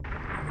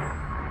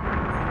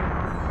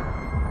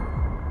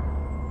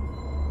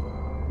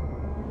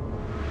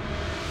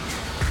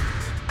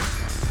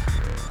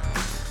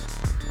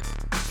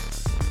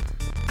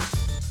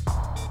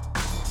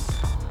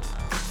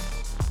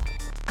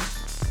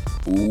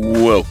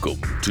Welcome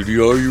to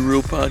the Are You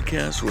Real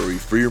podcast, where we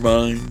free your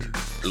mind,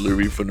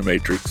 deliver you from the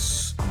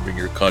matrix, and bring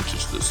your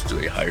consciousness to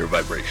a higher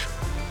vibration.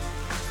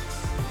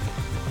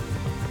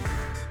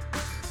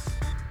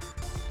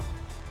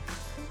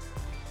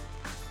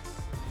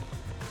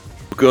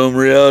 Welcome,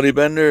 reality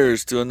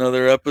benders, to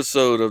another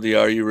episode of the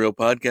Are You Real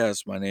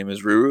podcast. My name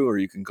is Ruru, or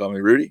you can call me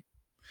Rudy.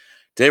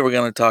 Today we're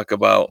going to talk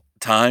about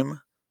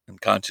time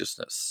and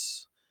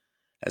consciousness.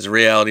 As a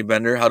reality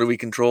bender, how do we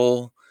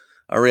control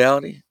our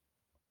reality?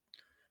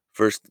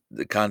 First,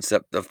 the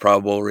concept of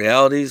probable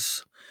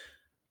realities,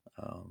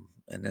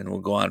 and then we'll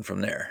go on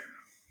from there.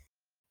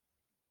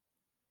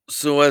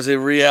 So as a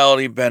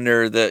reality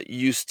bender that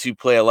used to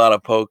play a lot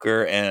of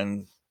poker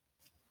and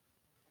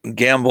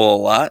gamble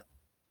a lot,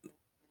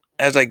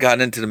 as I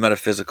got into the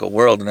metaphysical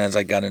world and as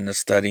I got into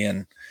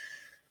studying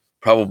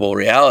probable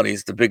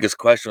realities, the biggest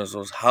question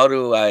was how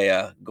do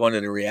I go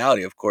into the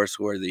reality, of course,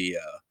 where the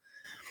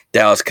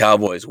Dallas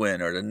Cowboys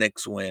win or the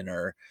Knicks win,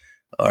 or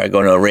I go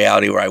into a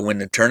reality where I win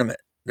the tournament.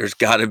 There's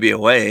got to be a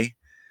way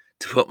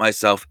to put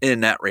myself in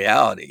that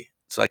reality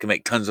so I can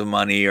make tons of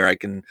money, or I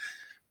can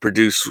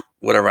produce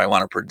whatever I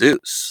want to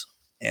produce.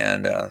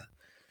 And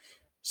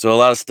so a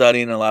lot of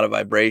studying, a lot of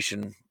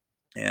vibration.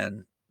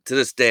 And to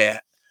this day,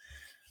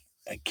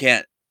 I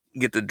can't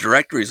get the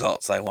direct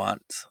results I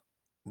want,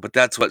 but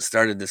that's what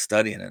started the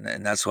studying.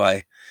 And that's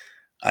why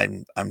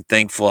I'm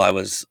thankful I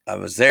was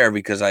there,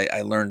 because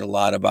I learned a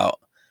lot about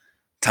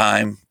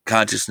time,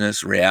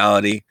 consciousness,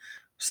 reality,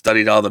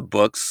 studied all the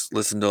books,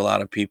 listened to a lot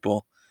of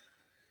people.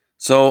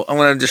 So I'm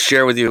going to just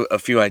share with you a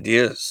few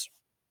ideas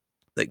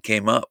that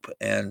came up,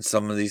 and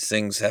some of these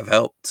things have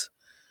helped.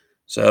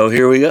 So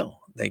here we go.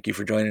 Thank you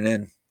for joining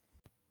in.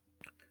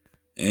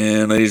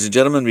 And ladies and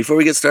gentlemen, before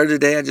we get started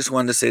today, I just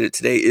wanted to say that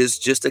today is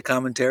just a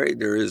commentary.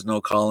 There is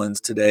no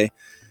call-ins today.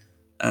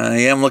 I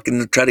am looking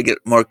to try to get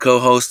more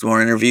co-hosts,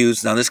 more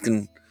interviews. Now, this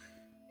can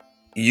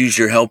use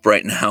your help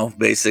right now,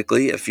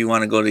 basically. If you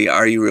want to go to the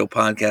Are You Real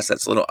podcast,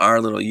 that's little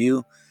r, little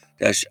u,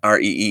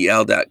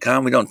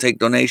 -reel.com. We don't take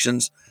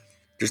donations.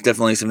 There's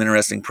definitely some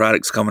interesting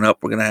products coming up.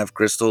 We're going to have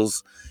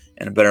crystals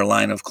and a better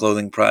line of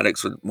clothing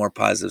products with more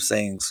positive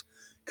sayings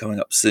coming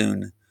up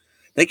soon.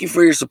 Thank you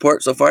for your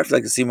support so far. If you'd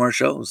like to see more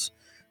shows,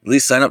 at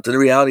least sign up to the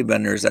Reality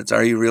Benders. That's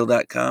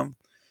rureel.com.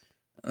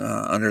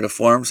 Under the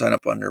forum, sign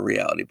up under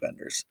Reality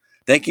Benders.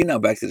 Thank you. Now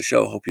back to the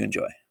show. Hope you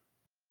enjoy.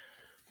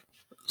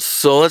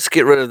 So let's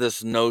get rid of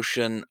this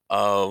notion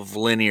of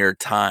linear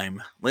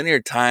time.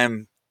 Linear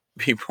time,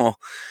 people,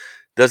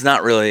 does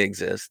not really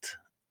exist.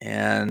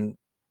 And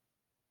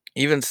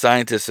even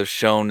scientists have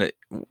shown that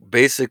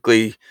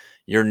basically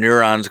your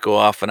neurons go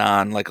off and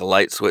on like a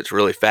light switch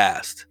really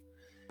fast.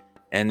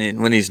 And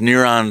then when these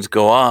neurons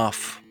go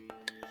off,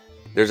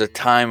 there's a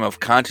time of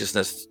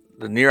consciousness.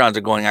 The neurons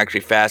are going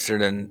actually faster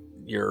than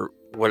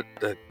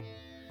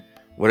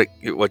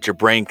what your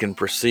brain can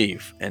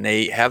perceive, and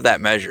they have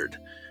that measured.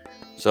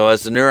 So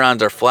as the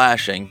neurons are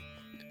flashing,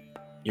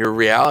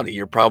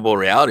 your probable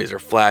realities are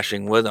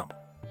flashing with them.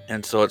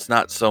 And so it's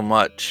not so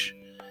much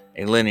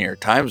a linear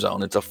time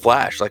zone. It's a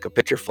flash, like a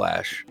picture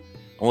flash,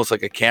 almost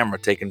like a camera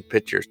taking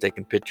pictures.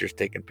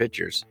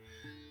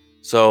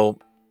 So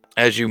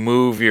as you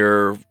move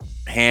your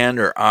hand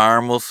or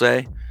arm, we'll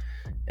say,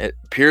 it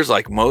appears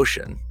like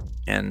motion,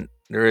 and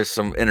there is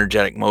some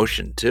energetic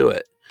motion to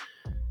it,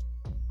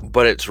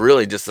 but it's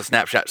really just a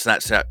snapshot,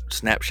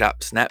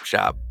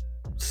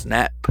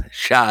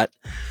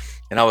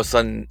 and all of a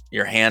sudden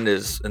your hand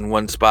is in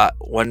one spot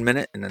 1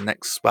 minute, and the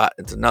next spot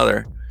it's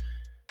another.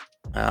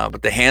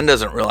 But the hand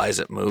doesn't realize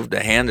it moved.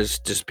 The hand is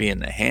just being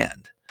the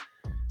hand.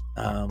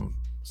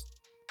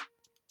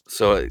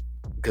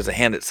 Because the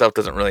hand itself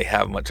doesn't really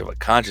have much of a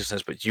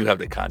consciousness, but you have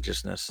the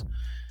consciousness.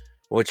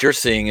 What you're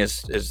seeing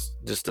is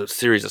just a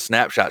series of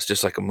snapshots,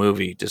 just like a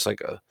movie, just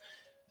like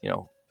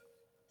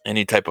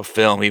any type of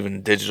film,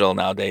 even digital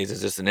nowadays,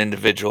 is just an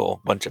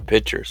individual bunch of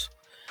pictures.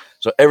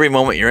 So every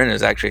moment you're in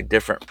is actually a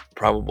different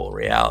probable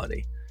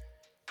reality.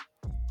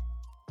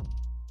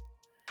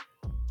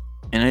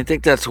 And I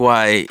think that's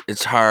why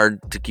it's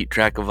hard to keep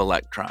track of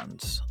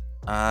electrons.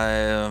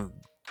 Of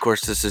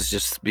course, this is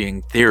just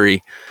being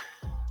theory,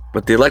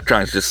 but the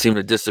electrons just seem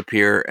to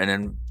disappear and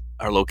then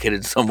are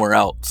located somewhere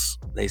else.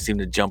 They seem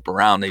to jump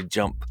around. They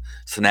jump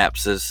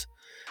synapses.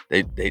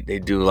 They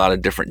do a lot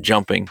of different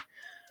jumping.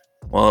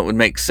 Well, it would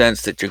make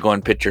sense that you're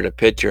going picture to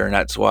picture, and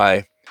that's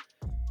why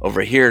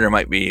over here there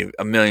might be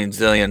a million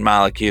zillion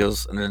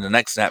molecules, and then the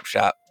next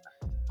snapshot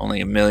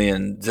only a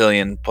million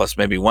zillion plus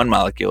maybe one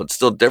molecule. It's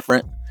still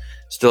different.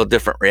 Still a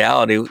different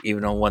reality,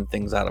 even though one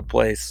thing's out of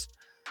place.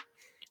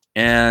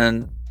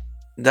 And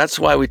that's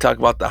why we talk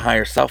about the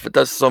higher self. It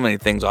does so many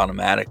things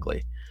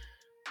automatically.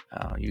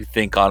 You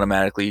think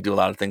automatically, you do a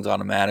lot of things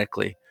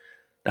automatically.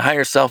 The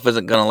higher self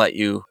isn't going to let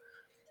you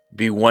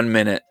be 1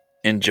 minute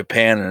in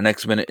Japan and the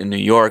next minute in New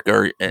York,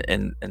 or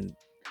and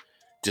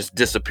just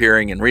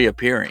disappearing and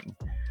reappearing.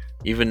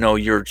 Even though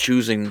you're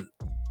choosing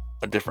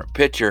a different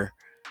picture,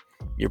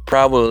 you're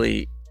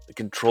probably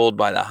controlled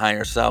by the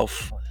higher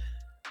self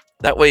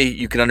That way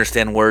you can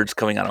understand words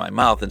coming out of my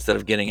mouth instead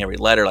of getting every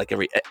letter like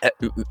every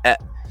ooh, ooh,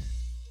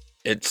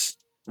 It's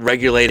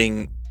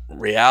regulating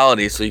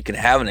reality so you can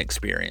have an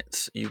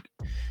experience.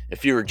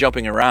 If you were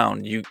jumping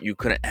around, you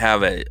couldn't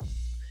have it'd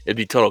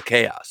be total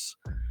chaos.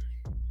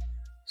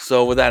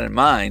 So with that in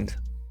mind,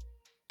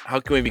 how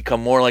can we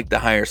become more like the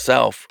higher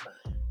self?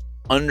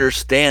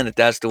 Understand that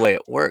that's the way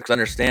it works.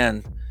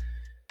 Understand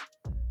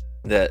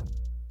that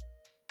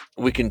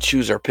we can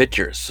choose our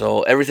pictures.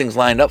 So everything's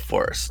lined up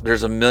for us.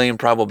 There's a million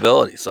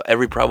probabilities. So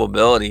every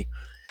probability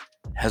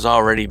has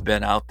already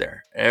been out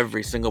there.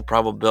 Every single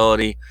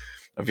probability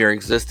of your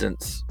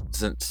existence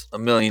since a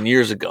million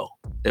years ago,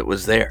 it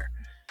was there.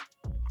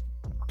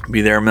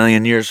 Be there a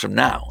million years from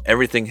now.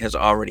 Everything has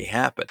already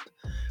happened.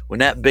 When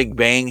that Big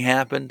Bang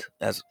happened,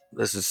 as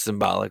this is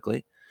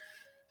symbolically,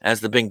 as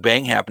the Big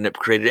Bang happened, it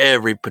created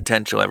every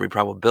potential, every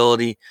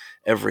probability,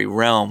 every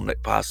realm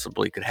that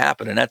possibly could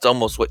happen. And that's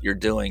almost what you're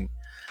doing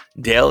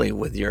daily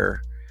with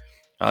your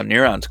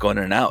neurons going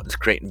in and out. It's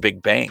creating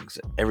big bangs.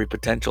 Every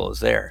potential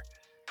is there.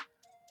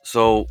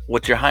 So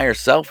what your higher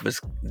self is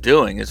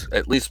doing is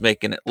at least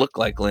making it look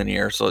like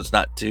linear so it's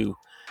not too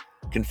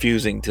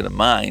confusing to the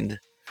mind.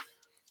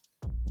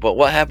 But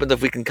what happens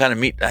if we can kind of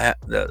meet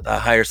the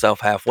higher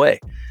self halfway?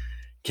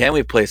 Can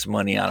we place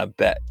money on a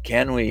bet?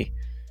 Can we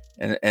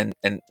and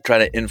try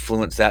to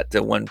influence that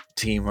to one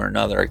team or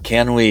another?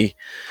 Can we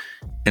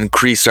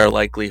increase our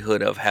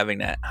likelihood of having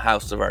that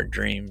house of our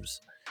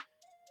dreams?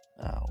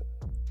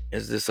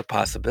 Is this a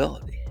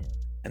possibility?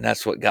 And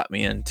that's what got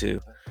me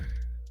into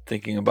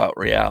thinking about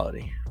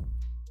reality.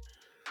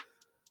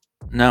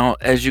 Now,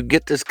 as you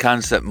get this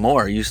concept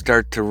more, you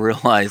start to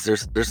realize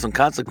there's some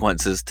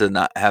consequences to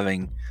not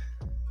having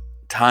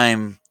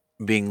time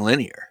being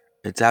linear.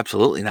 It's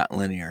absolutely not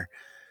linear.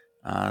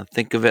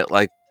 Think of it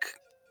like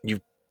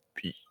you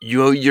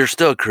you're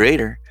still a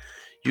creator.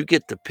 You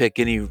get to pick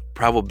any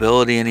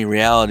probability, any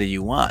reality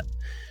you want.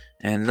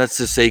 And let's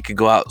just say you could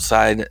go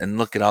outside and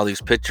look at all these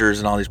pictures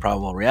and all these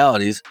probable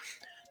realities.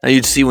 Now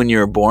you'd see when you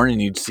were born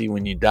and you'd see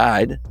when you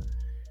died.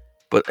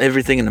 But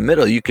everything in the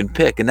middle you can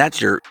pick, and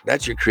that's your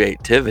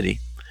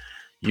creativity.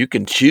 You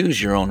can choose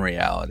your own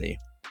reality.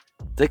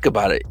 Think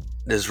about it.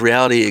 Does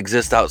reality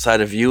exist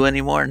outside of you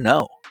anymore?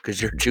 No,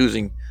 because you're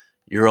choosing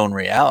your own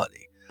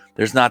reality.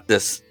 There's not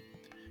this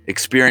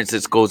experience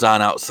that goes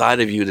on outside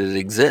of you that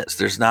exists.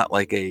 There's not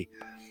like a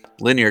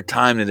linear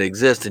time that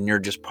exists and you're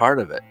just part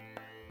of it.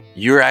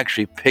 You're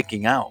actually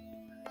picking out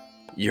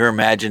your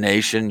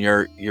imagination,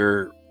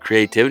 your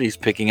creativity is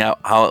picking out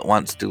how it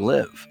wants to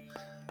live.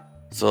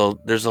 So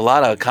there's a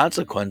lot of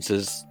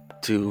consequences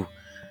to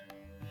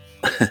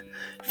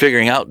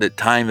figuring out that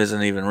time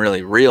isn't even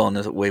really real in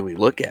the way we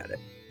look at it.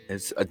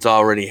 It's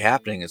already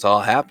happening. It's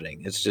all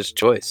happening. It's just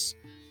choice.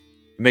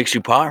 It makes you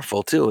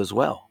powerful too, as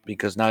well,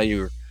 because now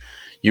you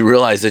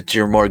realize that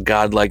you're more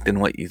godlike than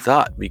what you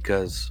thought,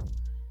 because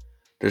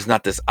there's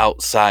not this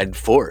outside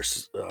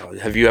force.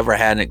 Have you ever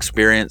had an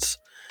experience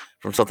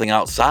from something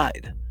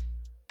outside?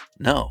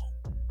 No,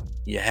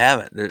 you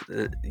haven't.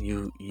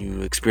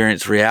 You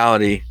experience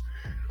reality.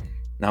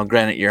 Now,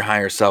 granted, your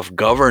higher self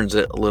governs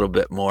it a little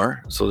bit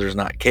more, so there's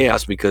not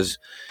chaos because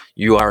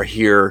you are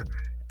here.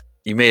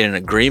 You made an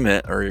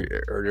agreement, or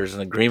there's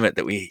an agreement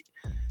that we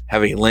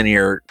have a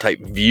linear type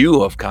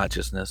view of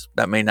consciousness.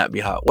 That may not be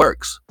how it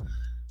works,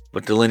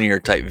 but the linear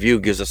type view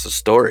gives us a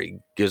story,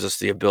 gives us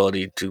the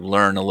ability to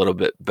learn a little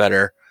bit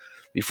better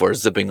before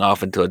zipping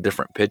off into a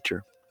different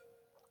picture.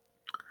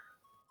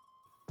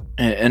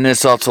 And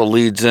this also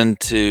leads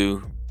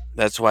into,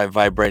 that's why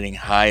vibrating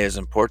high is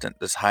important.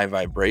 This high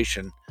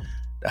vibration,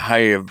 the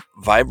higher you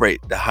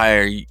vibrate, the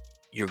higher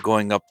you're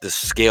going up the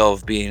scale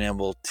of being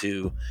able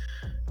to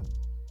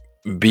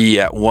be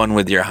at one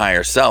with your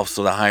higher self.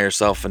 So the higher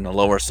self and the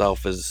lower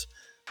self is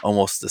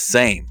almost the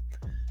same.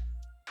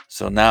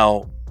 So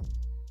now,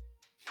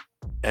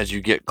 as you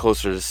get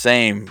closer to the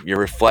same, your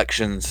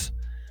reflections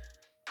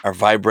are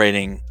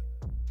vibrating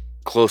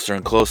closer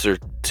and closer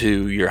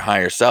to your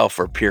higher self,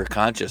 or pure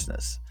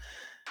consciousness.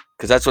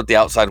 Because that's what the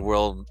outside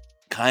world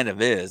kind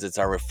of is. It's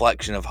our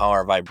reflection of how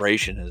our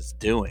vibration is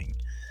doing.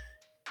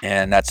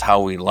 And that's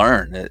how we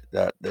learn.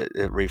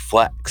 It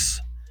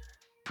reflects.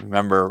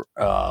 Remember,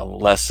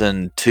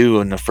 lesson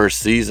 2 in the first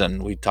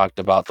season, we talked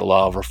about the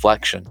law of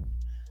reflection.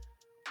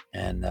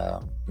 And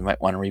you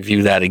might want to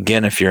review that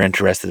again if you're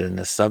interested in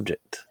this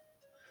subject.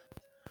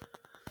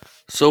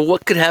 So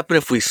what could happen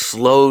if we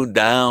slow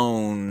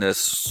down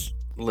this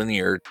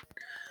linear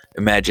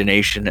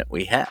imagination that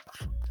we have?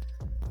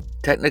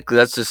 Technically,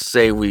 let's just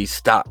say we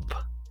stop.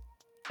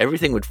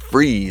 Everything would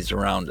freeze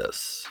around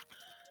us.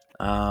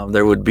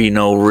 There would be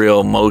no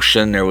real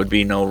motion. There would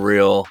be no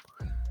real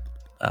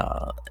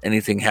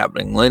anything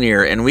happening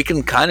linear. And we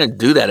can kind of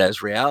do that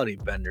as reality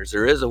benders.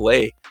 There is a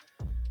way.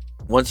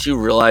 Once you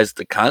realize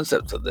the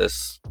concepts of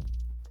this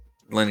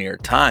linear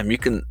time, you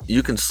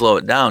can slow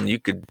it down.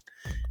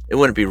 It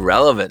wouldn't be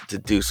relevant to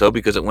do so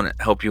because it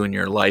wouldn't help you in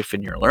your life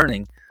and your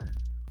learning.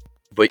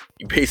 But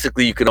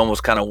basically, you could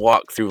almost kind of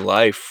walk through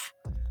life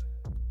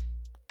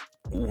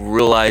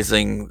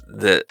realizing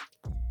that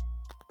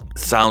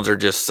sounds are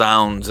just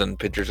sounds and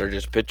pictures are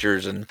just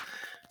pictures, and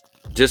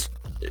just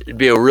it'd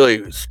be a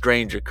really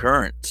strange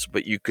occurrence,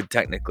 but you could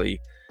technically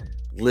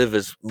live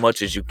as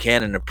much as you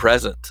can in the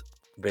present,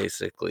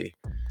 basically,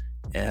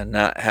 and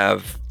not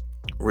have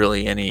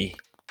really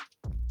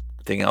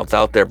anything else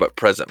out there but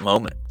present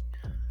moment.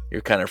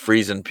 You're kind of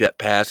freezing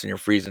past and you're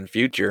freezing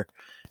future,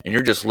 and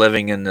you're just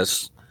living in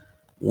this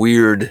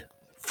weird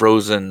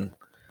frozen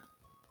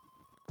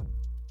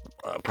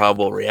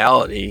probable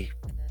reality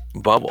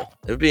bubble.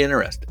 It would be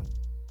interesting.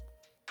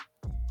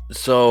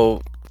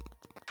 So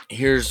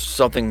here's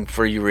something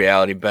for you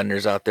reality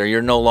benders out there.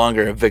 You're no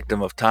longer a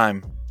victim of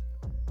time.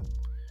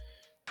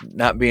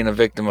 Not being a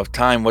victim of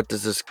time, what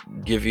does this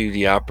give you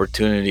the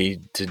opportunity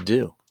to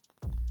do?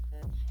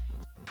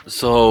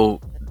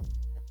 So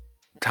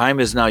time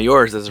is now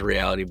yours as a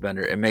reality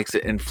bender. It makes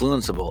it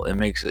influenceable. It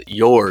makes it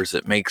yours.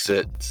 It makes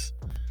it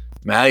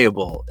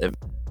malleable. It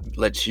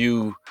lets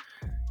you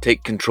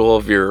take control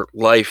of your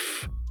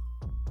life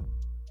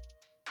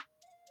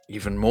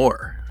even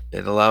more.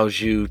 It allows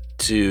you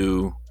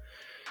to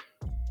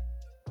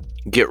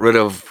get rid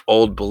of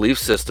old belief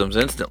systems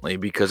instantly,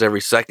 because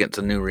every second's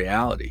a new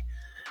reality.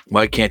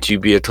 Why can't you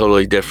be a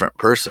totally different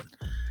person?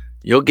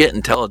 You'll get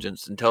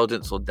intelligence.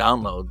 Intelligence will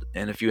download.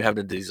 And if you have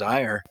the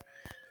desire,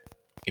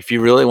 if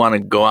you really want to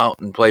go out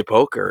and play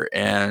poker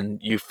and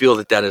you feel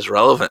that that is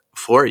relevant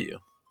for you,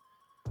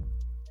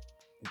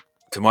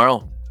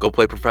 tomorrow, go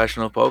play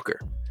professional poker.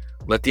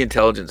 Let the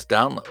intelligence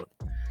download.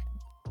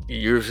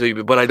 Usually,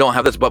 but I don't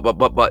have this, but,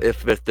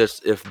 if this,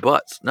 if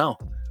buts. No,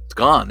 it's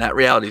gone. That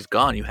reality's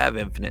gone. You have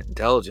infinite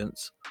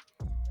intelligence.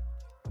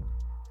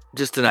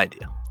 Just an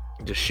idea.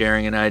 Just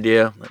sharing an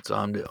idea. That's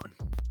all I'm doing.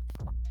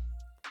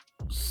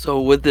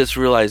 So with this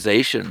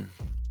realization,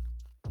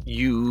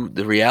 you,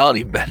 the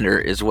reality bender,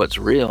 is what's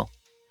real.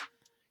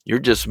 You're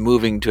just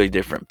moving to a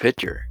different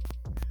picture.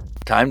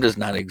 Time does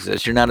not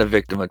exist. You're not a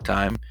victim of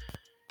time.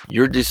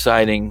 You're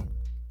deciding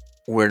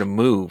where to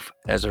move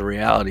as a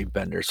reality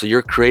bender. So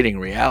you're creating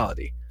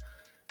reality.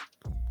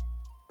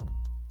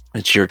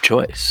 It's your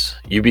choice.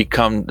 You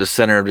become the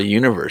center of the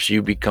universe.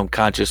 You become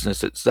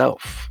consciousness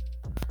itself.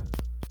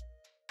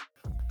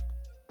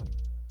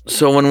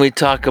 So when we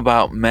talk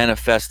about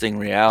manifesting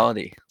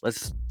reality,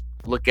 let's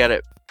look at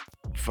it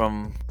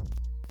from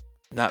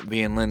not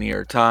being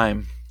linear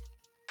time.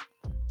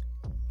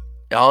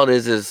 All it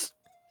is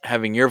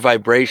having your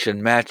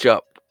vibration match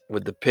up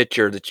with the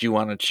picture that you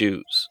want to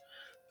choose.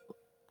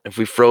 If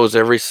we froze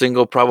every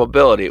single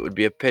probability, it would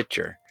be a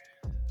picture.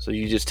 So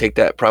you just take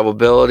that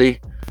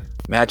probability,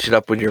 match it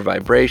up with your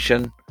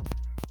vibration,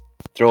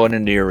 throw it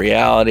into your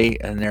reality,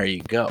 and there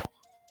you go.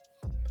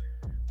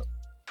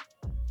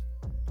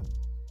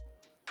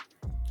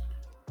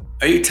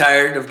 Are you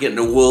tired of getting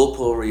the wool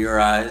pulled over your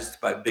eyes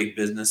by big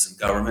business and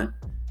government?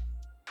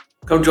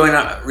 Come join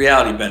our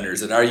reality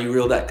benders at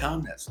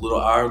rureal.com. That's little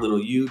r, little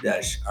u,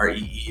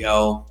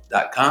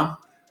 reel.com.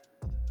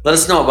 Let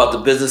us know about the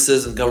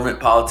businesses and government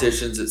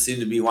politicians that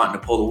seem to be wanting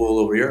to pull the wool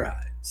over your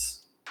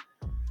eyes.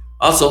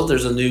 Also,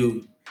 there's a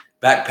new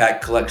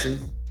backpack collection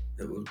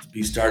that will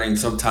be starting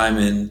sometime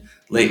in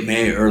late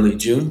May, early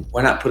June.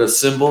 Why not put a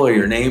symbol or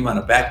your name on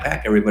a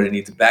backpack? Everybody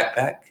needs a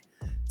backpack.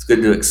 It's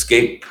good to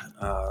escape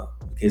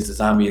in case the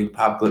zombie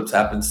apocalypse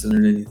happens sooner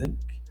than you think.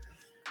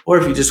 Or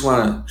if you just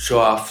want to show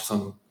off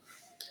some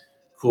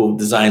cool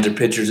designs or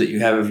pictures that you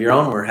have of your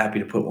own, we're happy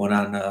to put one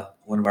on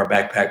one of our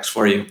backpacks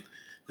for you.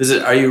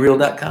 Visit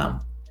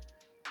rureal.com.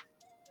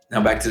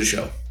 Now back to the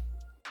show.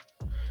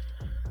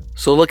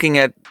 So looking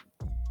at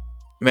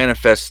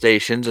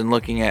manifestations and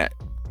looking at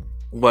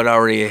what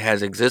already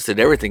has existed,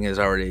 everything has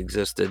already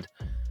existed.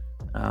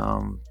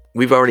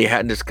 We've already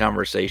had this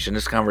conversation.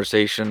 This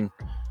conversation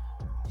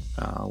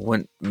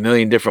went a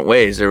million different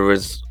ways. There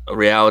was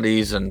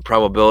realities and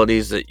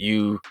probabilities that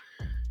you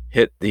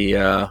hit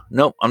the,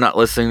 nope, I'm not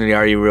listening to the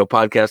Are You Real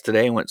podcast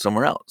today, and went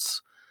somewhere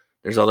else.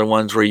 There's other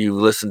ones where you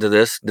listen to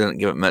this, didn't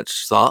give it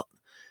much thought.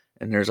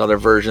 And there's other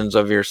versions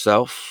of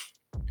yourself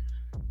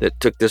that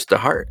took this to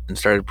heart and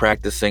started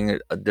practicing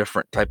a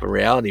different type of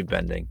reality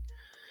bending.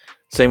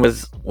 Same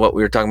with what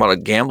we were talking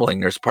about gambling.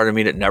 There's part of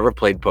me that never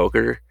played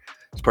poker.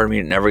 There's part of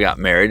me that never got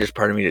married. There's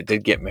part of me that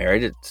did get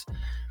married.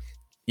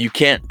 You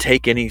can't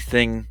take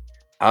anything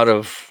out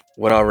of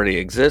what already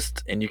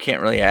exists, and you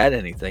can't really add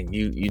anything.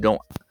 You're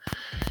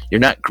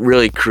not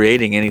really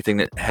creating anything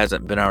that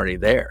hasn't been already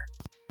there.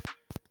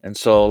 And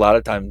so a lot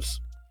of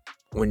times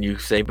when you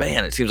say,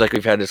 man, it seems like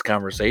we've had this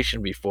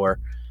conversation before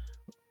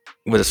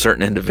with a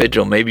certain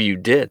individual, maybe you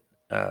did,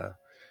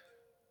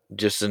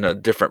 just in a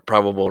different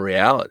probable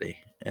reality.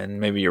 And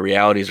maybe your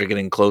realities are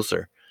getting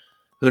closer.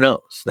 Who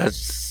knows?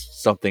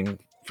 That's something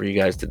for you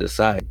guys to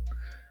decide.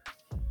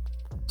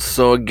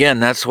 So again,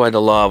 that's why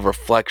the law of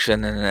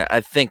reflection, and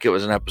I think it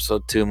was in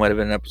episode 2, might have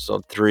been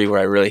episode 3, where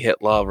I really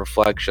hit law of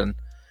reflection.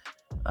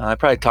 I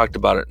probably talked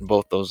about it in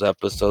both those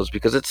episodes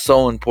because it's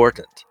so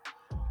important.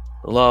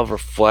 The law of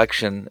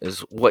reflection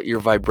is what your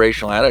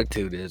vibrational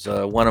attitude is.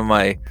 One of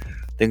my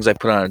things I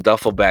put on a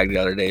duffel bag the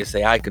other day is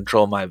say, I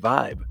control my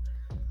vibe.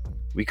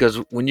 Because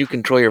when you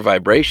control your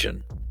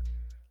vibration,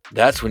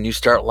 that's when you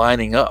start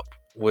lining up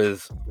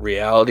with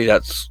reality.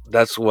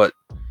 That's what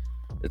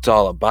it's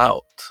all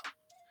about.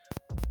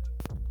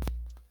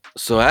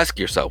 So ask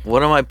yourself,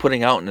 what am I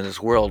putting out into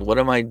this world? What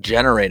am I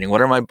generating?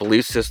 What are my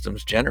belief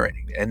systems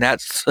generating? And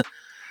that's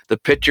the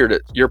picture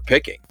that you're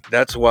picking.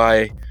 That's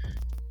why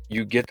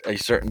you get a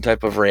certain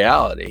type of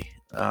reality.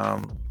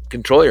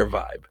 Control your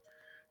vibe.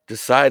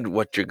 Decide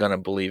what you're going to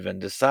believe in.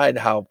 Decide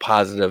how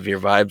positive your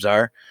vibes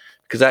are,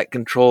 because that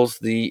controls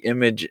the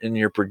image in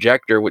your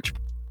projector, which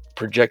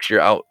projects your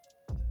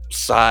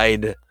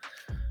outside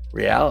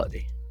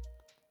reality.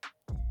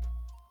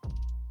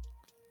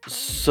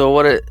 So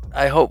what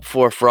I hope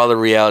for all the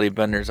reality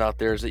benders out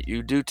there is that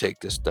you do take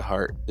this to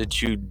heart,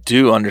 that you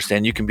do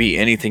understand you can be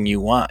anything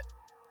you want.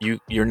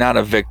 You're not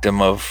a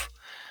victim of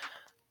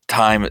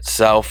time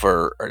itself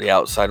or the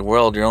outside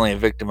world. You're only a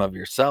victim of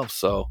yourself.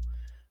 So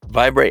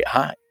vibrate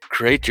high,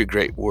 create your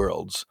great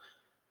worlds.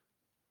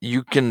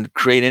 You can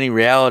create any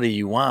reality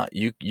you want.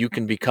 You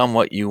can become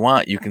what you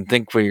want. You can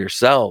think for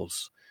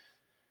yourselves.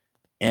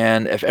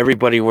 And if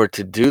everybody were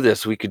to do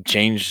this, we could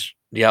change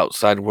the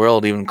outside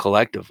world even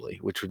collectively,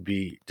 which would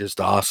be just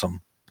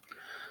awesome.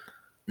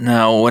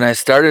 Now, when I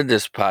started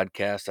this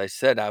podcast, I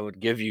said I would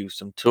give you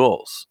some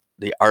tools,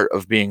 the art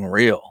of being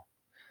real.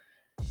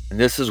 And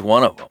this is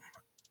one of them.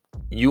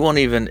 You won't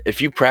even,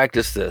 if you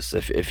practice this,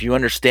 if you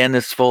understand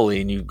this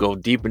fully and you go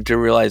deep into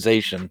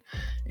realization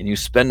and you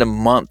spend a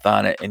month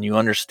on it and you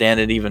understand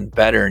it even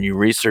better and you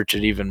research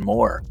it even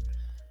more,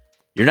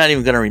 you're not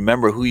even going to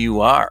remember who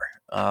you are.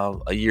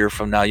 A year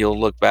from now, you'll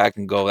look back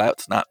and go,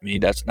 that's not me.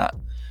 That's not.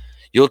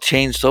 You'll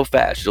change so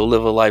fast. You'll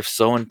live a life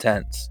so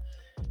intense.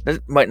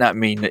 That might not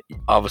mean that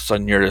all of a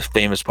sudden you're this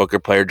famous poker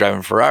player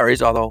driving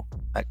Ferraris, although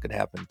that could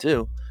happen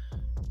too.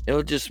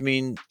 It'll just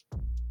mean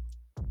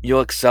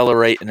you'll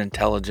accelerate in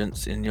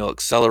intelligence and you'll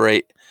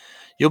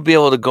be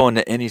able to go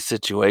into any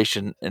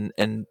situation,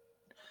 and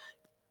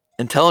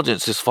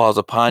intelligence just falls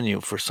upon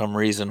you for some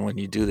reason when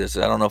you do this.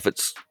 I don't know if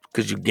it's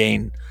because you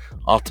gain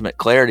ultimate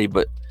clarity,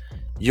 but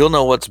you'll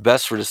know what's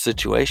best for the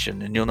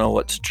situation and you'll know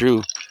what's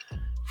true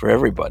for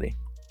everybody.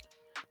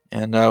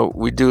 And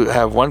we do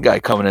have one guy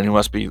coming in who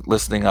must be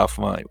listening off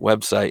my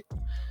website,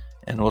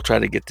 and we'll try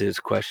to get to his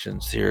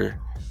questions here.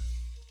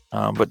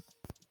 But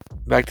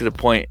back to the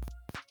point,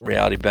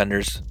 reality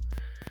benders.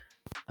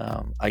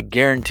 I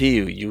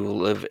guarantee you will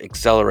live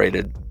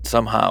accelerated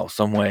somehow,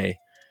 some way.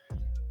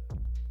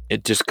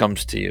 It just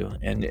comes to you,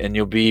 and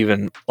you'll be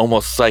even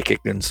almost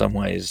psychic in some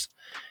ways.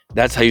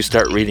 That's how you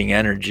start reading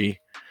energy.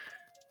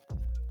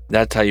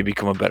 That's how you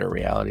become a better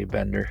reality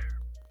bender.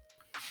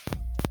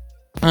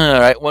 All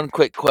right, one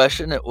quick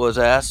question. It was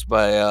asked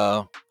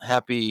by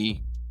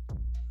Happy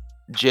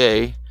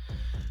J.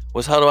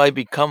 Was how do I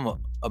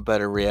become a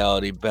better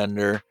reality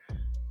bender?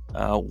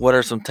 What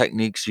are some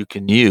techniques you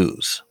can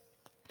use?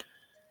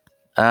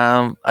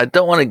 I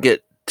don't want to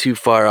get too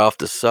far off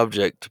the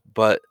subject,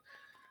 but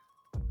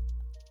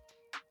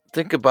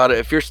think about it.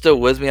 If you're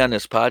still with me on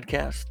this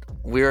podcast,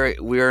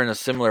 we're in a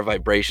similar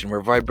vibration.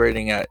 We're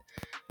vibrating at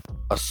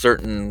a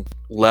certain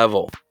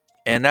level,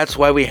 and that's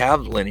why we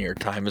have linear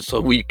time, is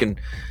so we can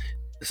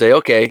say,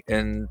 okay,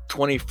 in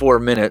 24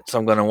 minutes,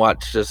 I'm going to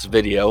watch this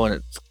video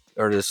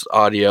or this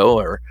audio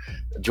or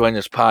join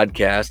this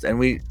podcast, and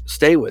we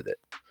stay with it.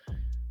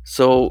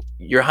 So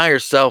your higher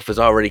self is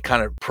already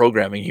kind of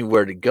programming you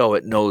where to go.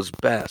 It knows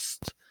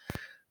best.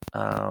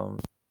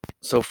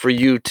 So for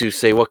you to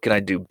say, what can I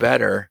do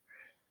better?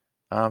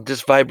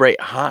 Just vibrate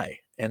high.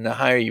 And the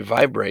higher you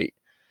vibrate,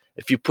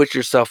 if you put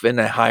yourself in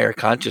a higher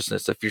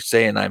consciousness, if you're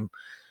saying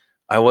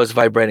I was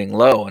vibrating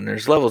low, and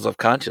there's levels of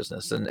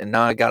consciousness, and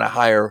now I got a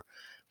higher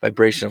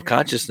vibration of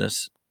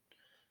consciousness,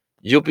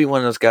 you'll be one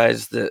of those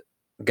guys that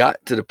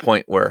got to the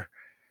point where,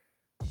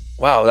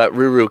 wow, that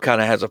Ruru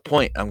kind of has a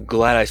point. I'm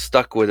glad I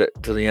stuck with it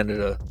to the end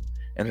of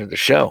the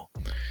show.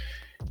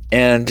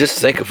 And just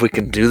think if we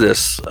can do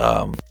this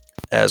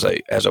as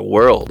a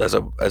world, as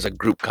a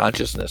group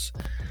consciousness,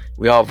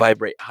 we all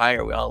vibrate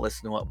higher. We all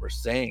listen to what we're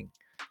saying.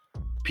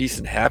 Peace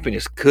and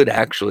happiness could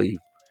actually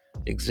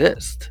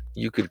exist.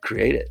 You could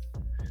create it.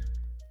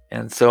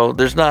 And so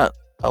there's not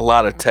a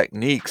lot of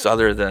techniques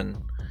other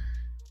than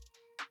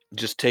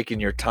just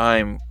taking your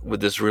time with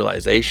this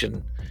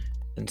realization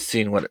and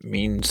seeing what it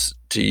means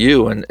to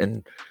you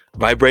and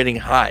vibrating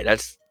high.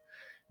 That's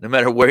no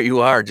matter where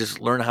you are,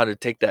 just learn how to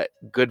take that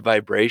good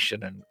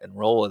vibration and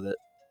roll with it.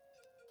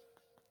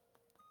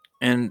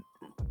 And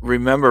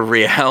remember,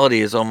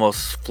 reality is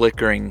almost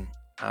flickering.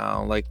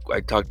 Like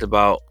I talked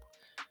about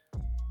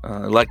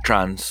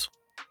electrons.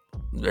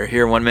 They're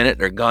here 1 minute,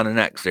 they're gone the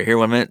next. They're here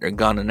 1 minute, they're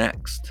gone the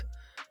next.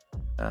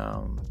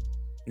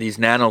 These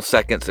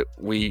nanoseconds that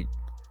we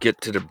get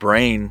to the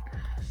brain,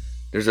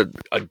 there's a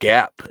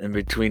gap in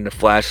between the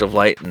flash of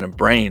light and the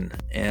brain.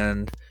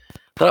 And I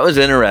thought it was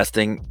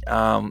interesting.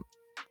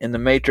 In the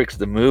Matrix,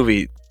 the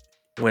movie,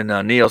 when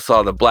Neo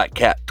saw the black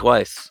cat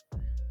twice,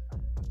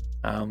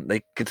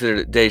 they considered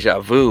it deja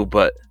vu,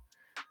 but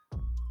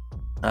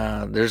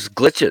there's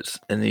glitches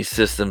in these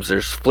systems.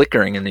 There's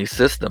flickering in these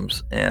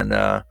systems. And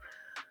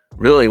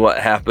Really what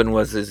happened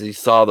was he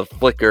saw the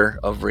flicker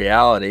of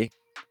reality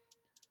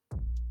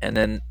and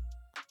then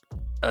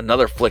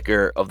another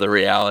flicker of the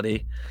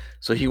reality.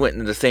 So he went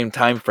into the same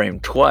time frame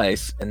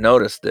twice and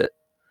noticed it.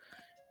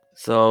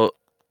 So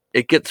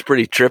it gets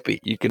pretty trippy.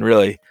 You can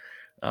really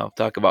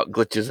talk about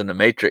glitches in the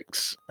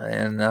matrix.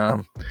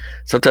 And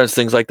sometimes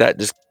things like that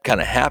just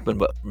kind of happen.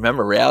 But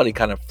remember, reality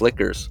kind of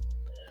flickers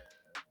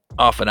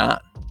off and on.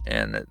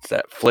 And it's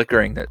that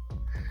flickering that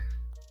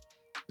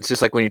it's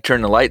just like when you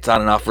turn the lights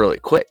on and off really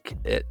quick.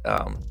 It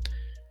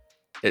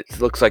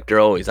looks like they're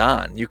always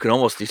on. You can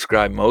almost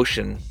describe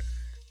motion,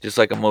 just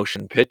like a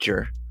motion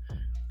picture,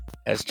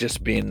 as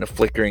just being the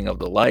flickering of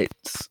the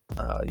lights.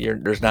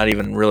 There's not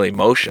even really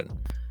motion.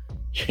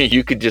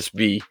 You could just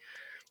be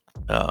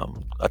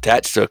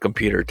attached to a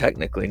computer,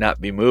 technically,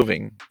 not be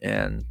moving,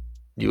 and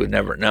you would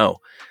never know.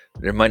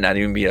 There might not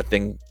even be a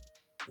thing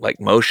like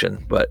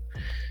motion, but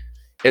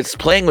it's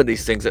playing with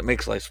these things that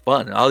makes life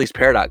fun. All these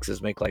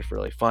paradoxes make life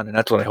really fun, and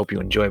that's what I hope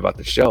you enjoy about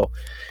the show.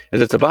 Is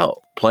it's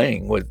about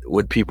playing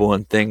with people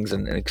and things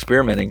and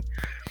experimenting.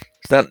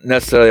 It's not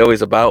necessarily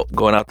always about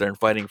going out there and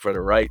fighting for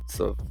the rights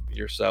of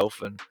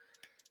yourself and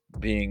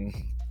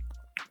being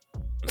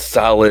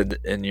solid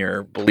in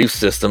your belief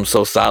system,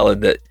 so solid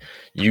that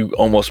you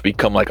almost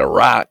become like a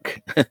rock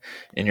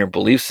in your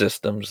belief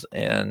systems,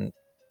 and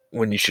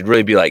when you should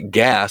really be like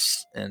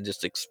gas and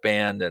just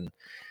expand and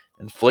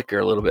flicker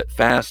a little bit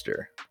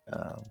faster.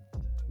 um,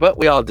 but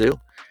we all do,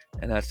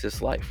 and that's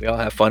just life. We all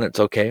have fun. It's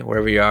okay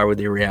wherever you are with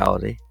your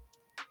reality.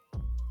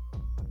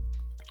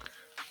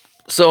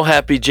 So,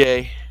 Happy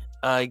Jay,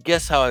 I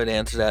guess how I would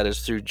answer that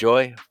is through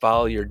joy.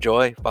 Follow your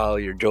joy, follow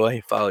your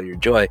joy, follow your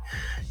joy.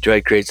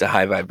 Joy creates a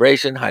high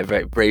vibration. High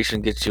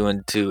vibration gets you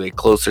into a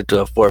closer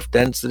to a fourth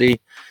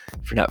density.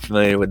 If you're not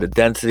familiar with the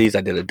densities,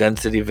 I did a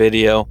density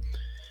video.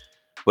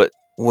 But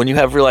when you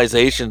have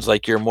realizations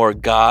like you're more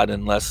God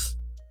and less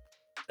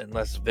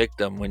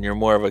victim, when you're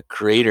more of a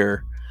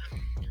creator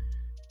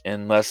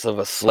and less of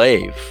a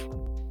slave,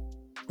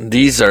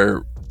 these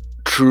are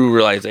true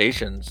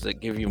realizations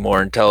that give you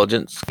more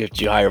intelligence, gives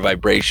you higher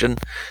vibration,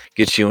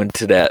 gets you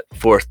into that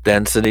fourth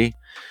density.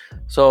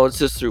 So it's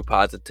just through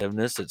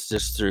positiveness. It's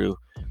just through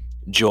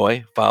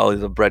joy. Follow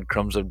the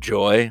breadcrumbs of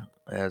joy,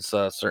 as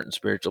certain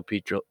spiritual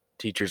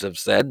teachers have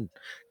said,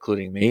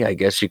 including me. I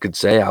guess you could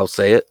say. I'll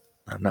say it.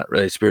 I'm not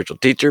really a spiritual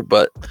teacher,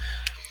 but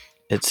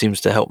it seems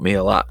to help me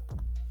a lot.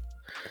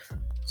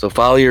 So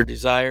follow your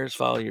desires,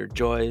 follow your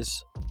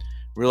joys.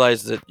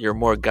 Realize that you're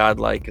more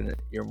godlike and that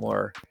you're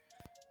more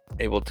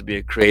able to be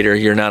a creator.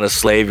 You're not a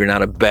slave. You're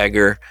not a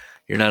beggar.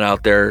 You're not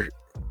out there.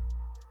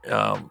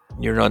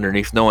 You're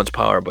underneath no one's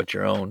power but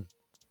your own.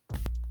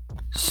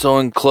 So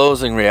in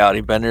closing,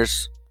 reality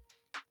benders,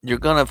 you're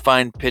gonna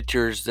find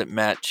pictures that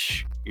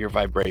match your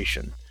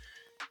vibration.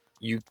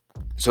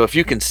 So if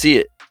you can see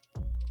it,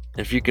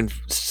 if you can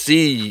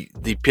see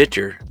the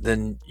picture,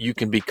 then you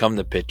can become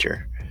the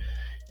picture.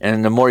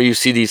 And the more you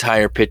see these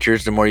higher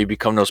pictures, the more you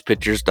become those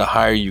pictures, the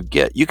higher you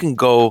get. You can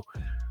go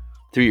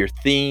through your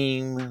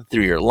theme,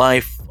 through your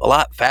life a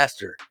lot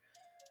faster.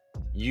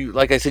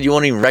 Like I said, you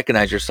won't even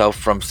recognize yourself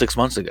from 6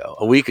 months ago,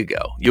 a week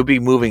ago. You'll be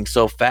moving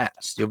so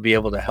fast. You'll be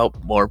able to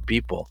help more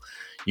people.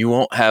 You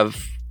won't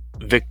have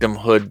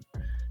victimhood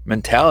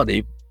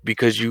mentality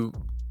because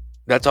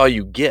that's all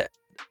you get.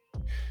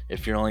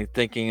 If you're only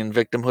thinking in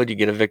victimhood, you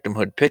get a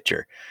victimhood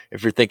picture.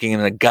 If you're thinking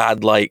in a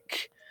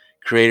godlike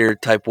creator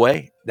type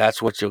way,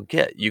 that's what you'll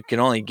get. You can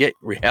only get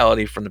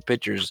reality from the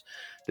pictures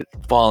that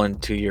fall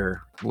into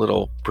your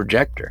little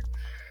projector.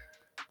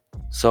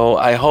 So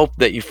I hope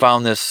that you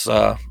found this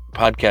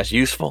podcast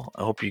useful.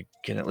 I hope you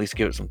can at least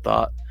give it some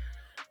thought.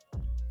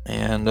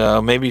 And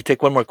maybe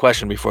take one more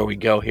question before we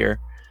go here.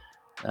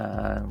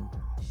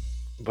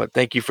 But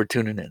thank you for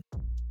tuning in.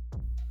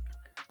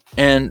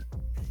 And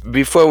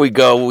before we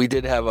go, we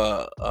did have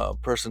a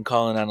person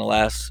calling on the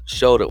last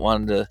show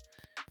that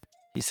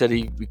he said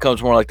he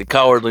becomes more like the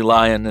cowardly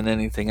lion than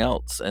anything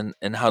else, and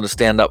how to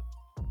stand up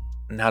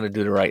and how to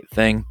do the right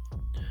thing.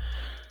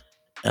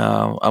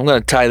 I'm going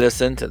to tie this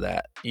into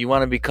that. You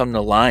want to become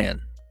the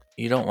lion.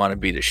 You don't want to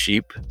be the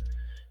sheep,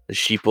 the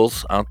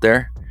sheeples out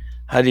there.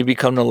 How do you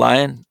become the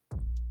lion?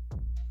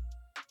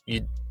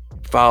 You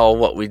follow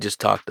what we just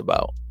talked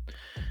about.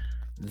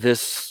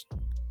 This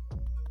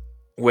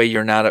way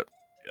you're not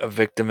a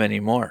victim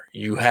anymore.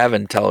 You have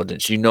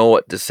intelligence. You know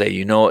what to say.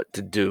 You know what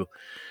to do.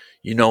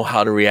 You know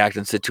how to react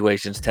in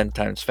situations 10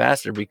 times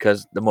faster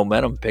because the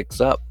momentum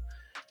picks up.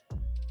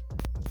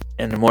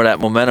 And the more that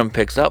momentum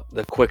picks up,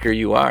 the quicker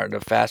you are, the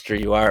faster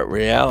you are at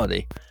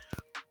reality.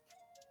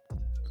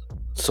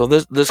 So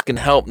this can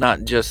help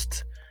not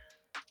just...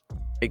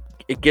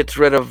 It gets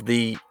rid of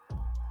a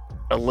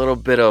little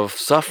bit of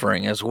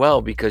suffering as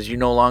well, because you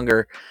no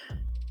longer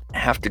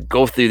have to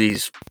go through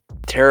these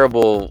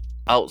terrible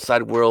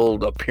outside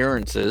world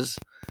appearances,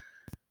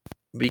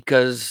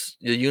 because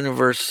the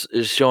universe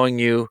is showing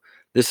you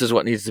this is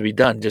what needs to be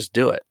done. Just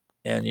do it.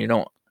 And you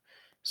don't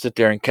sit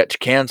there and catch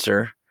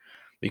cancer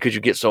because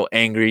you get so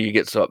angry, you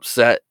get so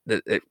upset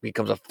that it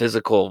becomes a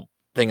physical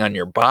thing on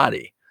your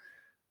body.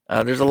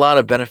 There's a lot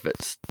of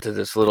benefits to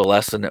this little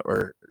lesson that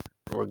we're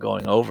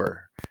going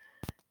over,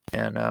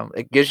 and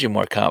it gives you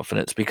more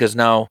confidence because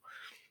now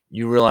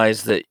you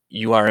realize that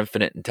you are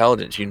infinite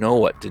intelligence. You know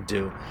what to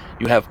do.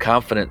 You have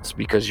confidence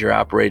because you're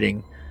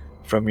operating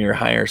from your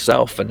higher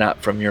self and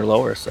not from your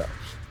lower self.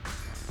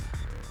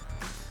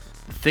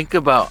 Think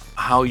about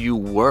how you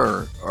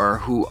were or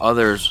who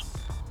others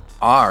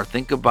are.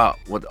 Think about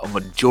what a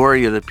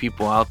majority of the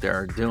people out there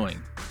are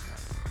doing.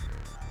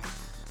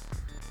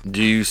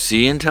 Do you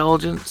see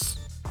intelligence?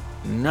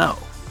 No.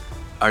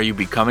 Are you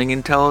becoming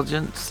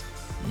intelligence?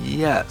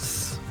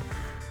 Yes.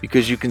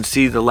 Because you can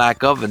see the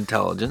lack of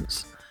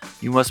intelligence,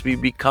 you must be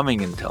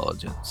becoming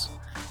intelligence.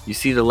 You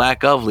see the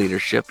lack of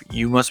leadership,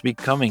 you're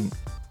becoming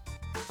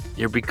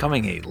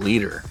a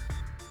leader.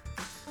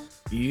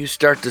 You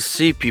start to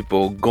see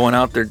people going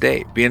out their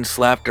day, being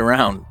slapped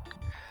around,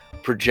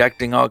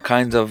 projecting all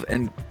kinds of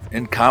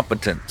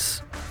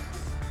incompetence.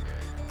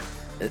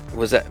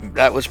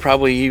 That was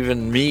probably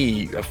even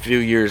me a few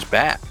years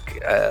back.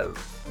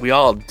 We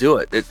all do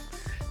it. The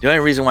only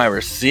reason why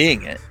we're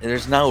seeing it,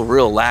 there's no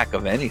real lack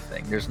of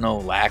anything. There's no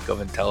lack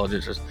of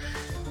intelligence.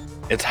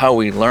 It's how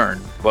we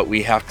learn, but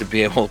we have to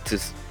be able to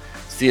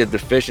see a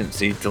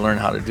deficiency to learn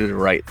how to do the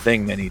right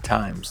thing many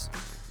times.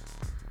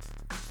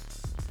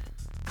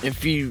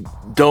 If you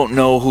don't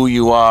know who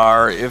you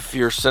are, if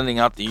you're sending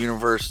out the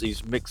universe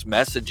these mixed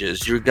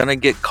messages, you're going to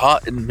get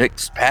caught in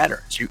mixed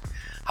patterns.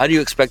 How do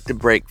you expect to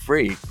break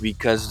free?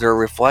 Because they're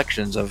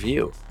reflections of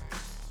you.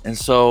 And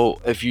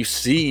so if you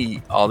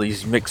see all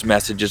these mixed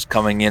messages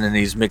coming in and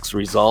these mixed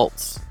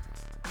results,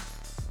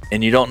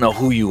 and you don't know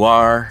who you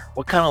are,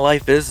 what kind of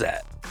life is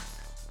that?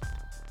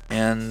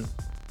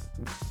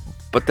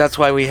 But that's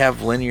why we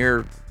have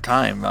linear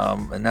time,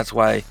 and that's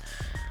why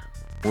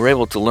we're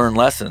able to learn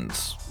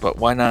lessons. But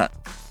why not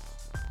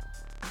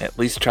at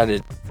least try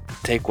to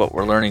take what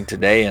we're learning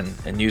today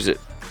and use it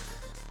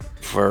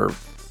for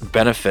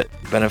benefit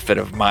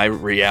of my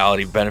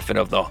reality, benefit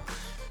of the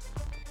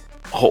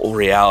whole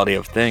reality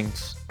of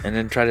things, and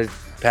then try to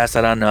pass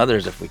that on to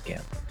others if we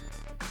can.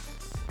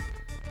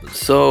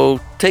 So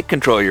take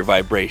control of your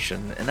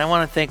vibration. And I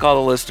want to thank all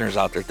the listeners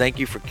out there. Thank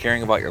you for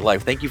caring about your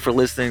life. Thank you for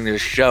listening to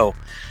this show.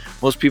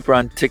 Most people are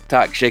on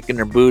TikTok shaking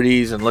their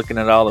booties and looking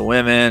at all the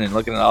women and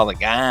looking at all the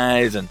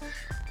guys, and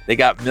they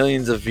got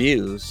millions of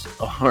views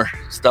or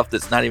stuff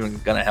that's not even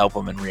going to help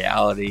them in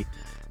reality,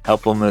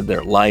 help them in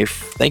their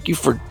life. Thank you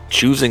for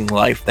choosing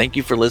life. Thank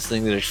you for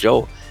listening to the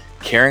show,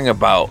 caring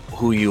about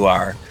who you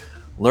are,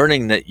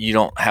 learning that you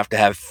don't have to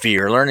have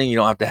fear, learning you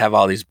don't have to have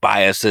all these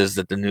biases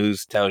that the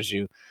news tells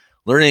you,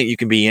 learning that you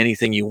can be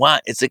anything you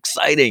want. It's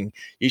exciting.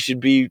 You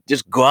should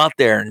just go out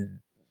there and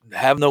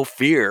have no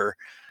fear.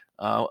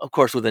 Of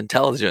course, with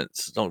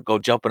intelligence, don't go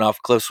jumping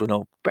off cliffs with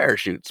no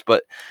parachutes,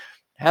 but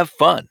have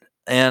fun.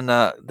 And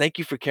thank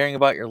you for caring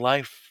about your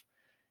life.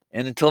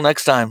 And until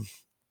next time,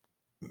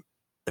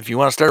 if you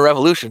want to start a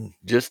revolution,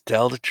 just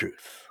tell the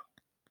truth.